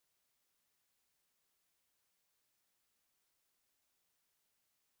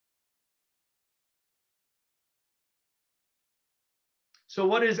So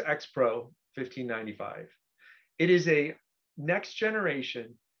what is XPro1595? It is a next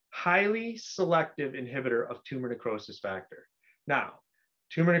generation, highly selective inhibitor of tumor necrosis factor. Now,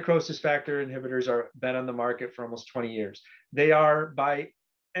 tumor necrosis factor inhibitors are been on the market for almost 20 years. They are, by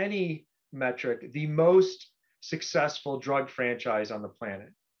any metric, the most successful drug franchise on the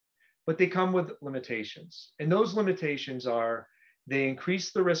planet. But they come with limitations. And those limitations are they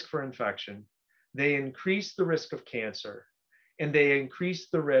increase the risk for infection, they increase the risk of cancer, and they increase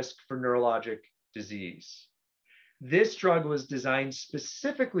the risk for neurologic disease. This drug was designed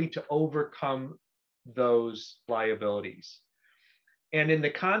specifically to overcome those liabilities. And in the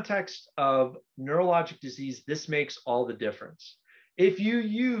context of neurologic disease, this makes all the difference. If you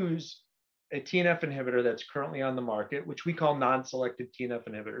use a TNF inhibitor that's currently on the market, which we call non-selective TNF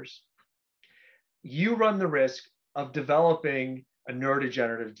inhibitors, you run the risk of developing a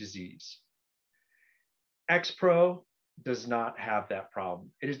neurodegenerative disease. XPro does not have that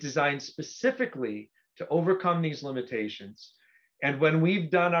problem. It is designed specifically to overcome these limitations. And when we've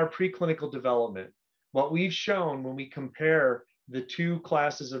done our preclinical development, what we've shown when we compare the two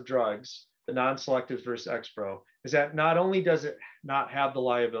classes of drugs, the non-selective versus XPro, is that not only does it not have the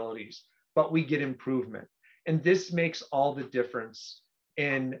liabilities, but we get improvement. And this makes all the difference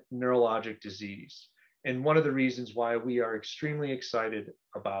in neurologic disease. And one of the reasons why we are extremely excited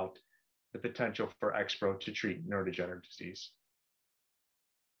about the potential for XPro to treat neurodegenerative disease.